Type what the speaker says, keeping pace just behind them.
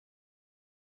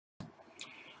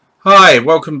Hi,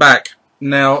 welcome back.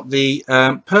 Now the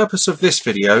purpose of this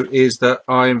video is that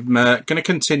I'm going to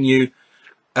continue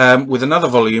with another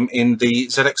volume in the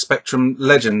ZX Spectrum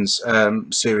Legends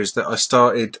series that I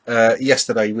started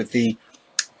yesterday with the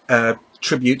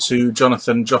tribute to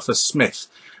Jonathan Joffa Smith.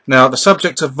 Now the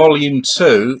subject of volume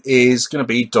 2 is going to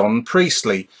be Don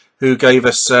Priestley, who gave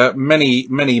us many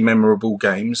memorable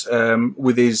games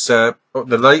with his the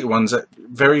later ones at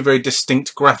very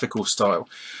distinct graphical style.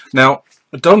 Now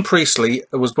Don Priestley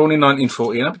was born in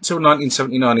 1940, and up until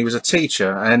 1979 he was a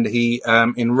teacher, and he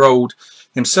enrolled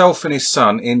himself and his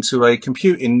son into a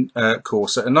computing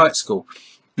course at a night school.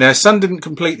 Now his son didn't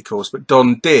complete the course, but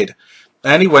Don did,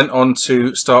 and he went on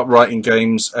to start writing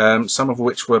games, some of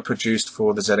which were produced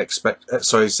for the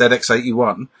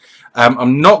ZX81.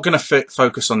 I'm not going to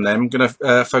focus on them. I'm going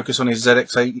to focus on his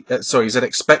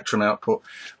ZX Spectrum output,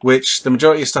 which the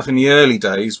majority of stuff in the early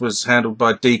days was handled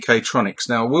by DK-Tronics.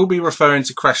 Now, we'll be referring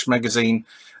to Crash Magazine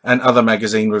and other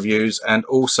magazine reviews, and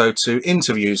also to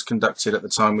interviews conducted at the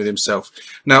time with himself.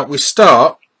 Now, we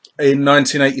start in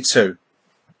 1982,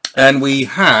 and we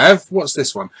have, what's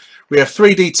this one? We have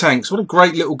 3D Tanks. What a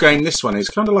great little game this one is.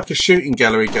 Kind of like a shooting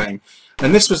gallery game.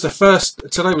 And this was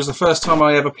today was the first time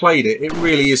I ever played it. It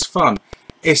really is fun.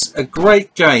 It's a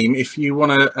great game if you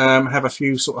want to have a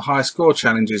few sort of high score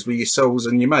challenges with yourselves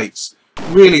and your mates.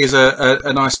 Really is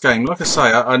a nice game. Like I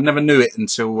say, I never knew it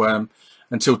until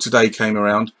today came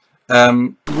around.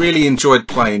 Really enjoyed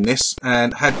playing this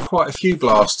and had quite a few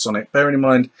blasts on it. Bearing in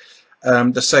mind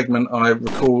the segment I've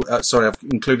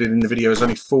included in the video is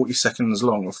only 40 seconds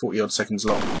long, or 40 odd seconds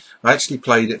long. I actually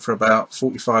played it for about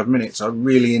 45 minutes. I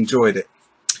really enjoyed it.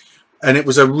 And it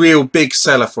was a real big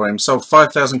seller for him. Sold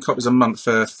 5,000 copies a month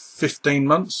for 15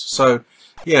 months. So,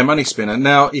 yeah, money spinner.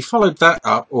 Now, he followed that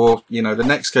up, or, you know, the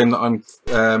next game that I'm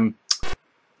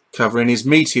covering is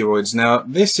Meteoroids. Now,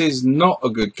 this is not a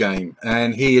good game,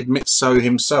 and he admits so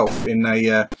himself in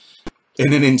an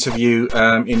interview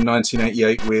in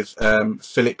 1988 with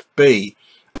Phillip Bee.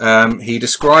 He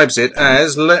describes it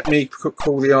as, let me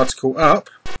call the article up,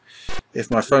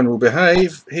 if my phone will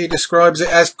behave, he describes it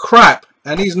as crap,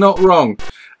 and he's not wrong.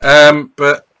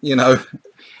 But, you know,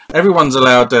 everyone's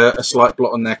allowed a slight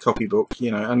blot on their copybook. You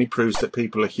know, it only proves that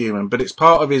people are human. But it's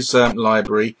part of his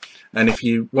library, and if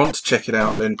you want to check it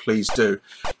out, then please do.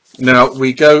 Now,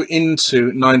 we go into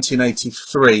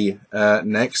 1983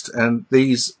 next, and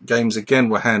these games again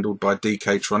were handled by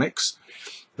DK-Tronics.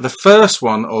 The first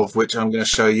one of which I'm going to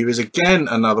show you is again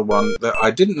another one that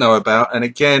I didn't know about, and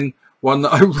again one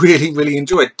that I really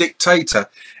enjoyed. Dictator.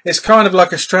 It's kind of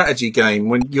like a strategy game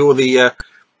when you're the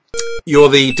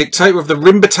dictator of the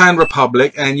Rimbatan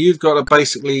Republic, and you've got to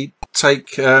basically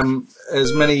take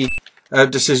as many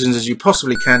decisions as you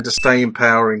possibly can to stay in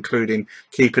power, including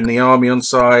keeping the army on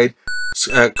side,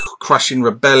 crushing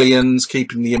rebellions,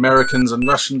 keeping the Americans and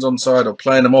Russians on side, or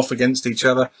playing them off against each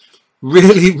other.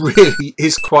 Really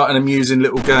is quite an amusing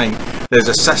little game. There's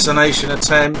assassination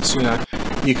attempts. You know,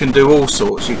 you can do all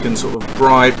sorts. You can sort of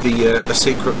bribe the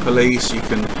secret police. You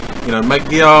can, you know, make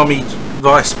the army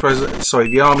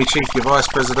the army chief your vice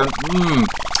president.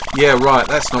 Yeah, right,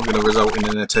 that's not going to result in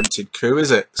an attempted coup, is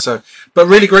it? So, but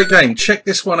really great game. Check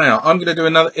this one out. I'm going to do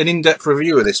an in-depth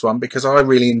review of this one because I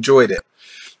really enjoyed it.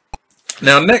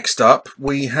 Now, next up,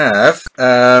 we have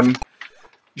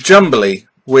Jumbly,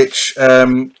 which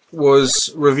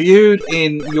was reviewed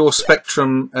in Your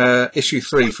Spectrum issue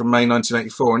 3 from May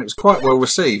 1984, and it was quite well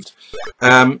received.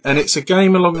 And it's a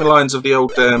game along the lines of the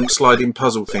old sliding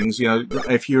puzzle things. You know,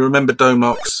 if you remember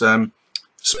Domok's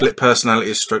split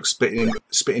personality stroke spitting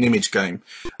image game.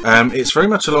 It's very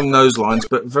much along those lines,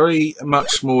 but very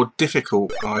much more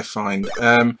difficult, I find.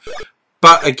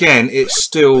 But again, it's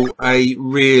still a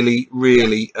really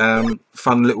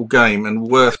fun little game and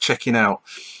worth checking out.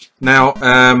 Now,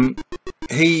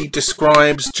 he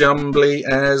describes Jumbly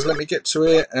as, let me get to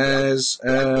it, as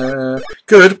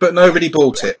good, but nobody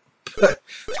bought it.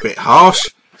 It's a bit harsh.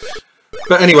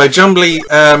 But anyway, Jumbly,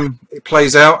 it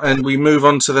plays out, and we move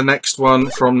on to the next one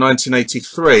from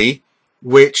 1983,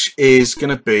 which is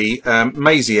going to be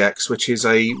Maziacs, which is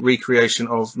a recreation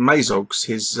of Mazog's,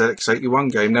 his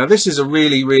ZX81 game. Now, this is a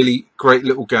really great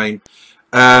little game.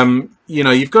 You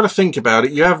know, you've got to think about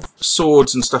it. You have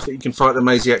swords and stuff that you can fight the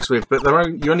Maziacs with, but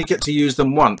you only get to use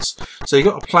them once. So you've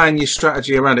got to plan your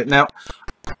strategy around it. Now,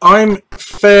 I'm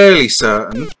fairly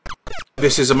certain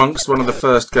this is amongst one of the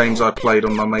first games I played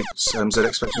on my mate's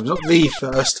ZX Spectrum. Not the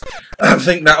first. I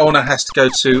think that honour has to go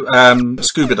to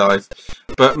Scuba Dive.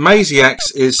 But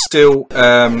Maziacs is still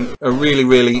a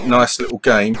really nice little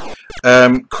game.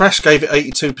 Crash gave it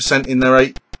 82% in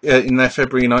their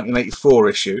February 1984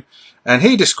 issue, and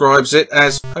he describes it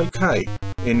as okay.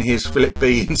 in his Phillip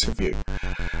Bee interview.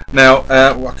 Now,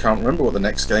 well, I can't remember what the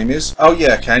next game is. Oh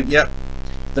yeah, I can. Yep.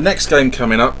 The next game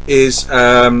coming up is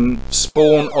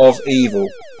Spawn of Evil.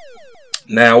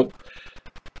 Now,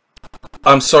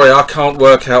 I'm sorry, I can't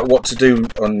work out what to do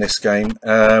on this game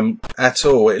at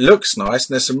all. It looks nice,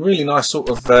 and there's some really nice sort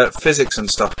of physics and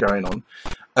stuff going on.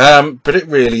 But it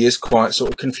really is quite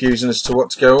sort of confusing as to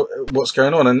what's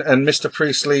going on. And Mr.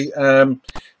 Priestley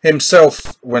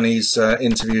himself, when he's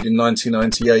interviewed in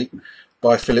 1998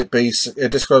 by Phillip Bee,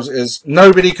 describes it as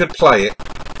nobody could play it.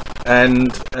 And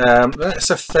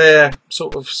that's a fair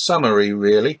sort of summary,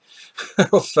 really,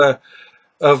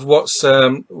 of what's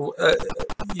you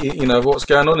know, what's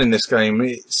going on in this game.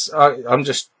 I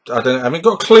haven't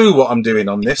got a clue what I'm doing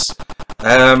on this,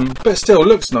 but still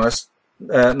looks nice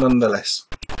nonetheless.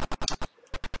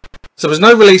 So there's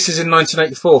no releases in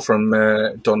 1984 from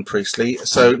Don Priestley.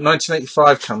 So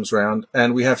 1985 comes round,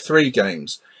 and we have 3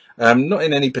 games, not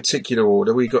in any particular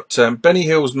order. We got Benny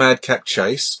Hill's Madcap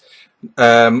Chase,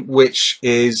 which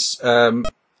is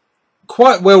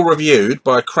quite well reviewed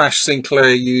by Crash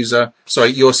Sinclair user, sorry,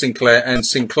 Your Sinclair and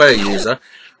Sinclair user,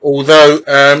 although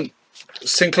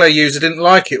Sinclair user didn't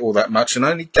like it all that much and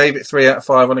only gave it 3 out of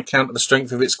 5 on account of the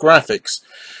strength of its graphics.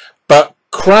 But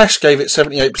Crash gave it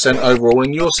 78% overall,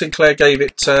 and Your Sinclair gave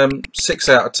it 6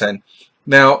 out of 10.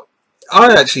 Now,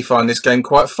 I actually find this game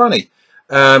quite funny.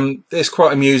 It's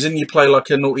quite amusing. You play like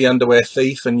a naughty underwear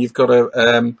thief, and you've got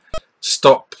to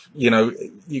stop, you know,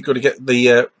 you've got to get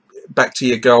the back to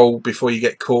your goal before you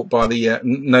get caught by the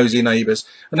nosy neighbours.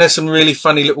 And there's some really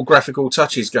funny little graphical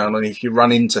touches going on if you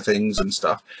run into things and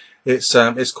stuff.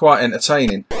 It's quite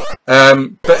entertaining.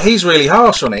 But he's really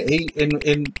harsh on it.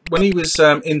 When he was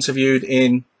interviewed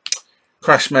in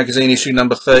Crash Magazine issue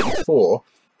number 34,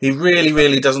 he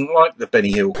really doesn't like the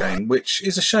Benny Hill game, which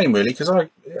is a shame really, because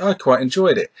I quite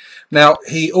enjoyed it. Now,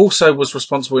 he also was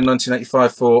responsible in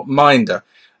 1985 for Minder.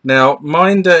 Now,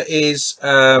 Minder is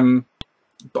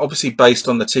obviously based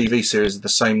on the TV series of the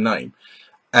same name,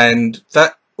 and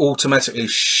that automatically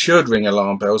should ring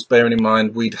alarm bells, bearing in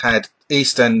mind we'd had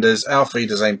EastEnders, Auf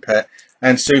Wiedersehen Pet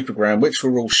and Superground, which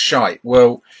were all shite.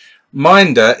 Well,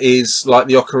 Minder is like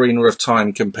the Ocarina of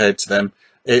Time compared to them.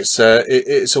 It's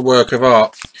a work of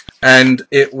art, and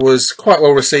it was quite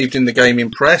well received in the gaming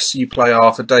press. You play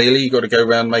Arthur daily, you got to go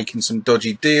around making some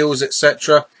dodgy deals,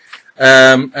 etc.,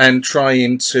 and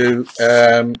trying to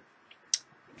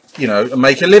you know,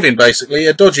 make a living, basically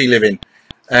a dodgy living,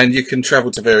 and you can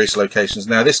travel to various locations.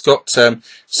 Now, this got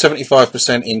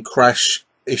 75% in Crash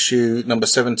issue number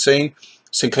 17.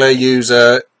 Sinclair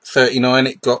user 39,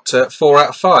 it got 4 out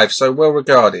of 5, so well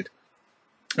regarded.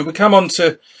 And we come on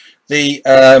to the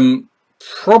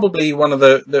probably one of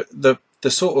the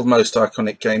sort of most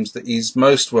iconic games that he's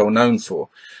most well known for,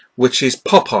 which is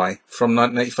Popeye from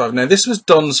 1985. Now, this was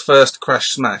Don's first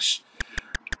Crash Smash.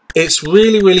 It's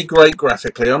really great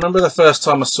graphically. I remember the first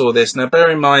time I saw this. Now,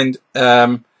 bear in mind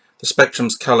the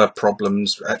Spectrum's colour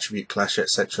problems, attribute clash,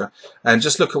 etc. And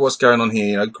just look at what's going on here.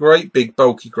 You know, great big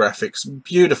bulky graphics,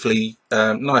 beautifully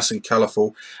nice and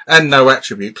colourful, and no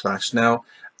attribute clash. Now,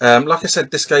 like I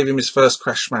said, this gave him his first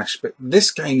Crash Smash, but this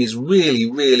game is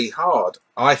really hard,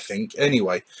 I think,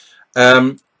 anyway.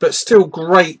 But still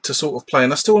great to sort of play.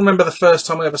 And I still remember the first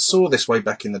time I ever saw this way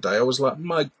back in the day. I was like,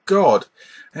 my God,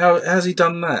 how has he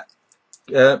done that?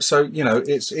 So, you know,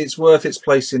 it's worth its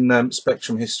place in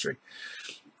Spectrum history.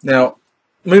 Now,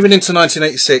 moving into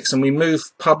 1986, and we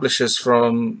move publishers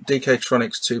from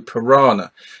DK-Tronics to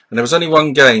Piranha. And there was only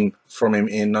one game from him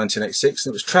in 1986,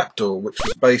 and it was Trapdoor, which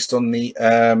was based on the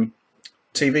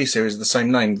TV series of the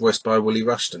same name, voiced by Willie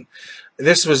Rushton.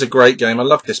 This was a great game. I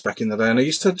loved this back in the day, and I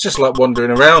used to just like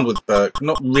wandering around with Burke,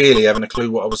 not really having a clue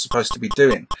what I was supposed to be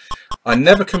doing. I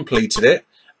never completed it.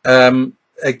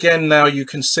 Again, now you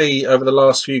can see over the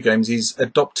last few games he's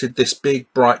adopted this big,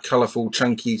 bright, colourful,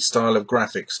 chunky style of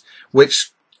graphics,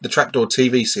 which the Trapdoor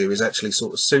TV series actually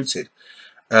sort of suited.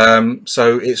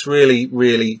 So it's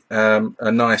really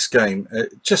a nice game,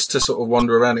 just to sort of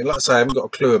wander around it. Like I say, I haven't got a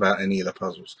clue about any of the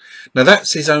puzzles. Now,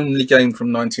 that's his only game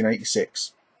from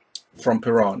 1986, from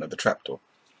Piranha, the Trapdoor.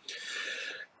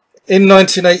 In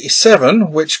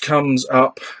 1987, which comes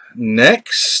up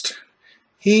next,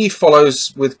 he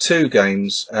follows with 2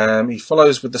 games. He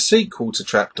follows with the sequel to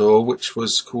Trapdoor, which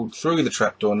was called Through the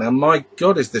Trapdoor. Now, my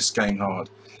God, is this game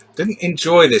hard. Didn't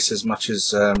enjoy this as much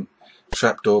as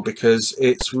Trapdoor, because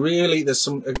it's really, there's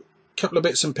a couple of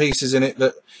bits and pieces in it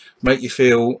that make you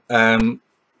feel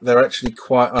they're actually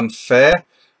quite unfair,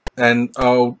 and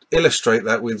I'll illustrate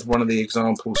that with one of the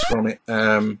examples from it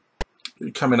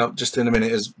coming up just in a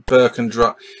minute as Burke and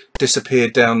Drutt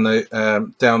disappeared down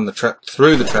the trap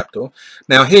through the trapdoor.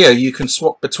 Now here you can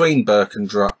swap between Burke and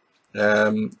Drutt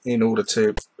in order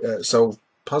to solve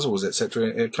puzzles,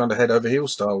 etc. Kind of head over heel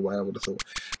style way, I would have thought.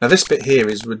 Now this bit here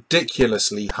is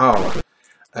ridiculously hard,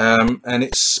 and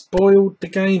it spoiled the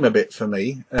game a bit for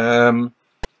me.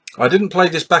 I didn't play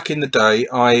this back in the day.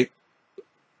 I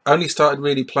only started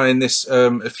really playing this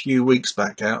a few weeks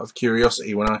back out of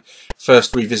curiosity when I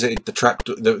first revisited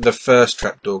the first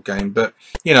trapdoor game. But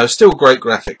you know, still great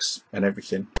graphics and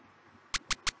everything.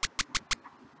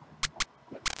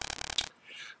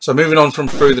 So moving on from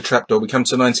Through the Trapdoor, we come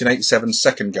to 1987's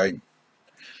second game.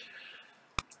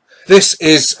 This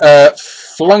is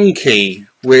Flunky,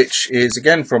 which is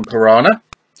again from Piranha.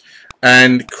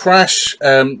 And Crash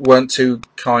weren't too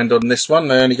kind on this one.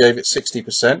 They only gave it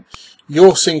 60%.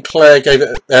 Your Sinclair gave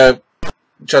it,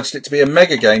 judged it to be a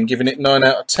mega game, giving it 9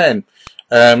 out of 10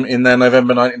 in their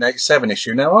November 1987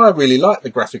 issue. Now, I really like the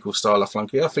graphical style of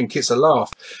Flunky. I think it's a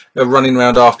laugh, running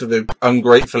around after the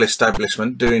ungrateful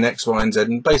establishment, doing X, Y, and Z,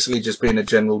 and basically just being a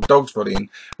general dog's body and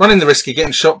running the risk of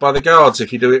getting shot by the guards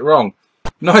if you do it wrong.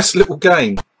 Nice little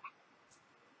game.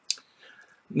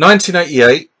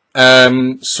 1988.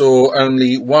 Saw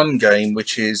only one game,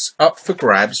 which is Up for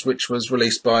Grabs, which was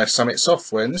released by Summit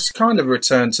Software, and this is kind of a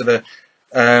return to the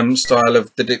style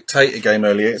of the Dictator game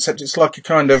earlier, except it's like a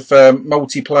kind of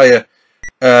multiplayer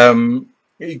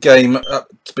game up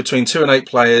between 2 and 8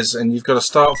 players, and you've got to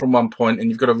start from one point and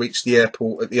you've got to reach the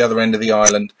airport at the other end of the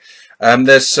island.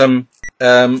 There's some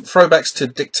throwbacks to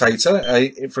Dictator.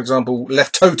 For example,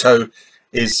 Left Toto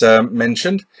is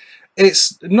mentioned.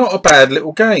 It's not a bad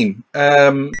little game.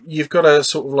 You've got to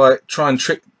sort of like try and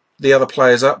trick the other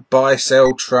players up, buy,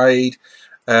 sell, trade,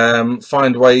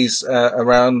 find ways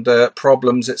around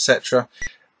problems, etc.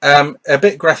 A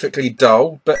bit graphically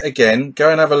dull, but again,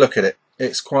 go and have a look at it.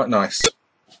 It's quite nice.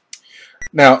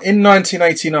 Now, in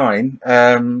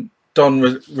 1989, Don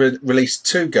released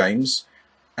 2 games,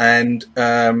 and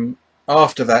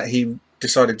after that he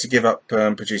decided to give up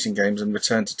producing games and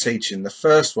return to teaching. The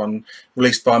first one,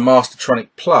 released by Mastertronic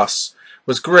Plus,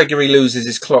 was Gregory Loses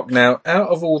His Clock. Now, out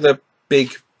of all the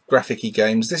big graphic-y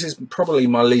games, this is probably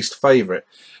my least favourite,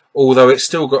 although it's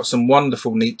still got some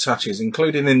wonderful neat touches,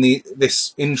 including in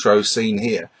this intro scene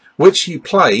here, which you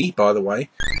play, by the way,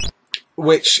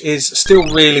 which is still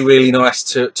really, really nice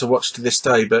to watch to this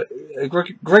day. But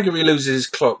Gregory Loses His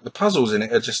Clock, the puzzles in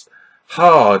it are just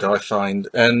hard, I find,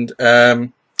 and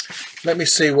let me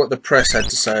see what the press had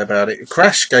to say about it.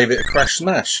 Crash gave it a crash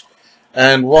smash,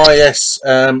 and YS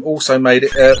also made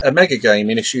it a mega game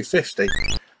in issue 50.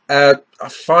 I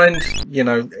find, you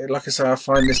know, like I say, I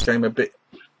find this game a bit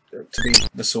to be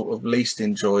the sort of least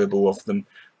enjoyable of them,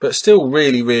 but still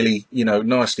really, really, you know,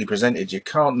 nicely presented. You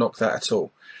can't knock that at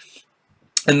all.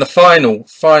 And the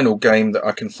final game that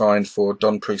I can find for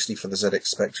Don Priestley for the ZX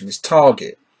Spectrum is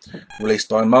Target, released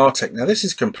by Martech. Now, this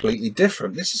is completely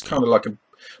different. This is kind of like a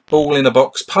ball in a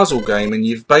box puzzle game, and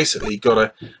you've basically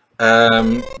got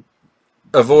to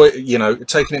avoid, you know,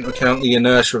 taking into account the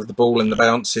inertia of the ball and the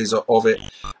bounces of it,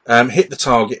 hit the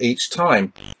target each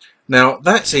time. Now,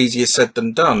 that's easier said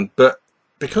than done, but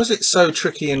because it's so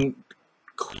tricky and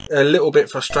a little bit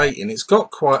frustrating, it's got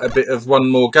quite a bit of one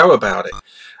more go about it,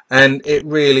 and it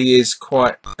really is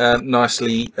quite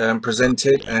nicely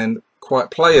presented and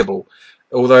quite playable,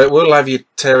 although it will have you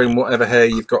tearing whatever hair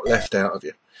you've got left out of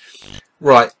you.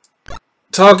 Right,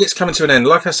 Target's coming to an end.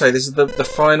 Like I say, this is the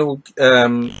final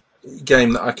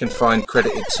game that I can find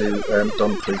credited to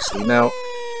Don Priestley. Now,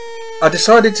 I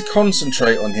decided to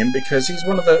concentrate on him because he's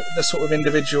one of the sort of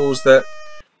individuals that,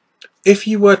 if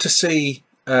you were to see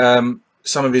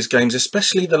some of his games,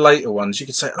 especially the later ones, you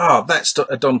could say, ah, that's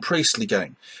a Don Priestley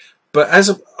game. But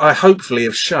as I hopefully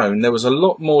have shown, there was a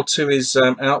lot more to his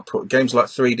output. Games like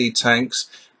 3D Tanks,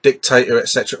 Dictator,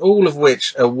 etc., all of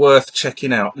which are worth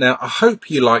checking out. Now, I hope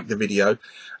you liked the video.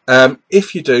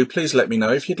 If you do, please let me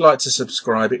know. If you'd like to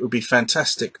subscribe, it would be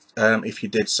fantastic if you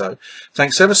did so.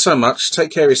 Thanks ever so much. Take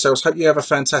care of yourselves. Hope you have a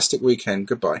fantastic weekend.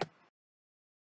 Goodbye.